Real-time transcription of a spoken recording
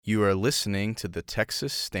You are listening to the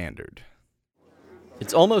Texas Standard.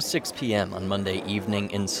 It's almost 6 p.m. on Monday evening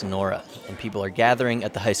in Sonora, and people are gathering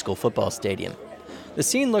at the high school football stadium. The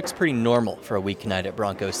scene looks pretty normal for a weeknight at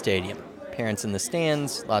Bronco Stadium. Parents in the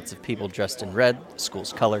stands, lots of people dressed in red, the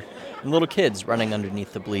school's color, and little kids running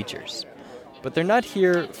underneath the bleachers. But they're not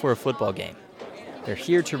here for a football game. They're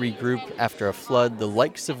here to regroup after a flood the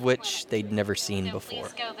likes of which they'd never seen before.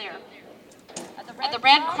 Please go there. The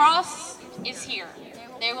Red Cross is here.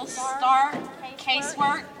 They will start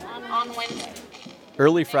casework on Wednesday.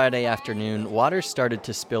 Early Friday afternoon, water started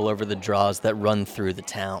to spill over the draws that run through the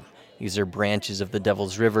town. These are branches of the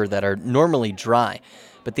Devil's River that are normally dry,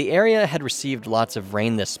 but the area had received lots of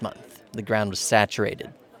rain this month. The ground was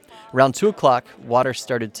saturated. Around 2 o'clock, water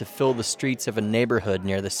started to fill the streets of a neighborhood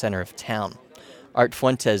near the center of town. Art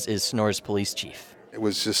Fuentes is Sonora's police chief. It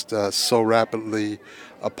was just so rapidly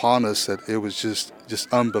upon us that it was just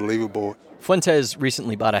unbelievable. Fuentes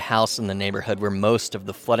recently bought a house in the neighborhood where most of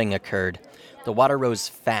the flooding occurred. The water rose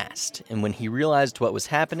fast, and when he realized what was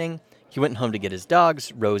happening, he went home to get his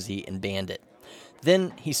dogs, Rosie and Bandit.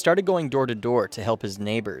 Then he started going door to door to help his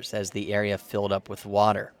neighbors as the area filled up with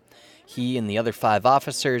water. He and the other 5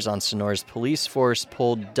 officers on Sonora's police force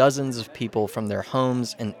pulled dozens of people from their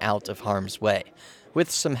homes and out of harm's way, with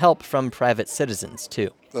some help from private citizens, too.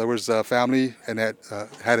 There was a family and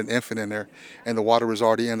had an infant in there, and the water was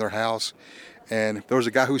already in their house. And there was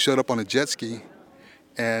a guy who showed up on a jet ski,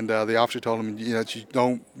 and the officer told him, you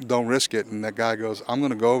don't risk it. And that guy goes, I'm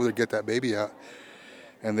going to go over there and get that baby out.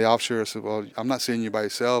 And the officer said, well, I'm not seeing you by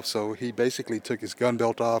yourself. So he basically took his gun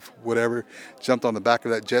belt off, whatever, jumped on the back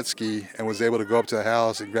of that jet ski, and was able to go up to the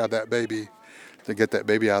house and grab that baby to get that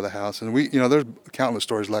baby out of the house. And there's countless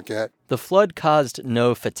stories like that. The flood caused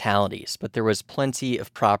no fatalities, but there was plenty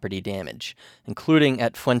of property damage, including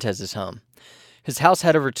at Fuentes' home. His house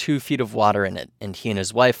had over 2 feet of water in it, and he and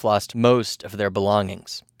his wife lost most of their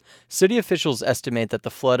belongings. City officials estimate that the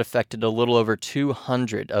flood affected a little over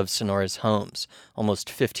 200 of Sonora's homes, almost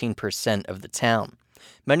 15% of the town.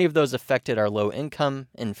 Many of those affected are low income,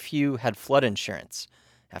 and few had flood insurance.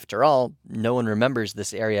 After all, no one remembers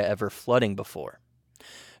this area ever flooding before.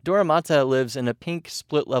 Dora Mata lives in a pink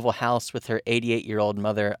split-level house with her 88-year-old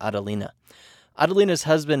mother, Adelina. Adelina's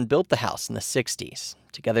husband built the house in the 60s.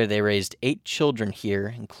 Together they raised 8 children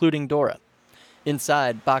here, including Dora.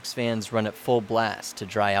 Inside, box fans run at full blast to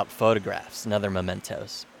dry out photographs and other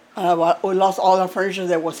mementos. We lost all our furniture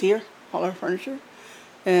that was here, all our furniture.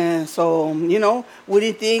 And so, we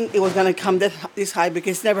didn't think it was going to come this high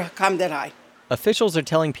because it's never come that high. Officials are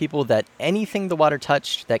telling people that anything the water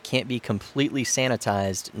touched that can't be completely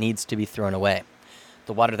sanitized needs to be thrown away.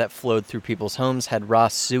 The water that flowed through people's homes had raw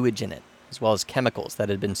sewage in it, as well as chemicals that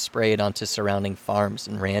had been sprayed onto surrounding farms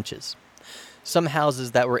and ranches. Some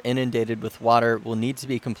houses that were inundated with water will need to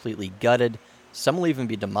be completely gutted. Some will even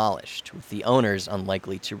be demolished, with the owners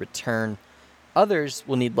unlikely to return. Others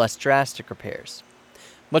will need less drastic repairs.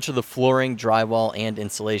 Much of the flooring, drywall, and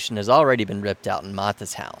insulation has already been ripped out in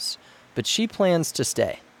Mata's house, but she plans to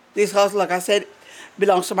stay. This house, like I said,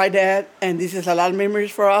 belongs to my dad, and this is a lot of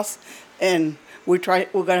memories for us. And we're going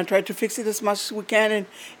to try to fix it as much as we can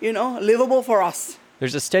and, livable for us.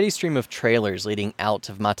 There's a steady stream of trailers leading out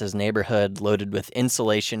of Mata's neighborhood loaded with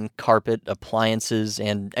insulation, carpet, appliances,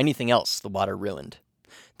 and anything else the water ruined.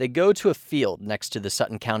 They go to a field next to the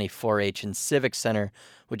Sutton County 4-H and Civic Center,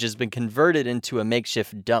 which has been converted into a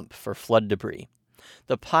makeshift dump for flood debris.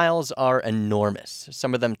 The piles are enormous.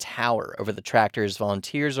 Some of them tower over the tractors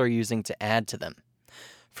volunteers are using to add to them.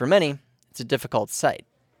 For many, it's a difficult sight.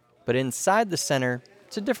 But inside the center,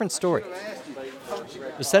 it's a different story.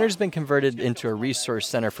 The center's been converted into a resource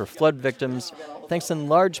center for flood victims, thanks in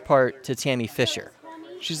large part to Tammy Fisher.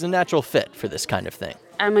 She's a natural fit for this kind of thing.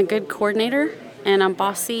 I'm a good coordinator, and I'm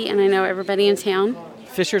bossy, and I know everybody in town.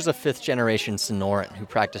 Fisher's a 5th-generation Sonoran who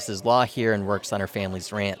practices law here and works on her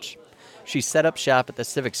family's ranch. She set up shop at the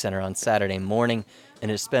Civic Center on Saturday morning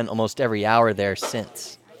and has spent almost every hour there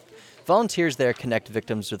since. Volunteers there connect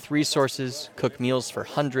victims with resources, cook meals for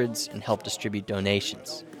hundreds, and help distribute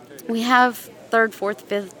donations. We have 3rd, 4th,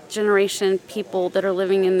 5th generation people that are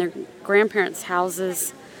living in their grandparents'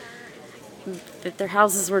 houses, that their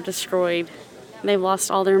houses were destroyed. They've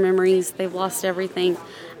lost all their memories. They've lost everything.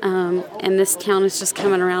 And this town is just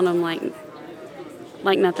coming around them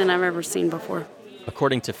like nothing I've ever seen before.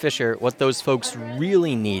 According to Fisher, what those folks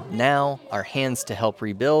really need now are hands to help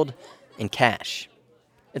rebuild and cash.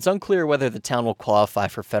 It's unclear whether the town will qualify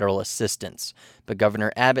for federal assistance, but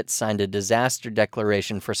Governor Abbott signed a disaster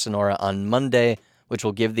declaration for Sonora on Monday, which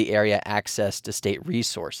will give the area access to state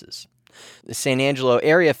resources. The San Angelo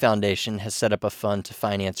Area Foundation has set up a fund to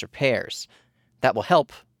finance repairs. That will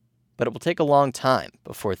help, but it will take a long time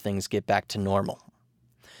before things get back to normal.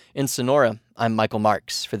 In Sonora, I'm Michael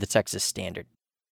Marks for the Texas Standard.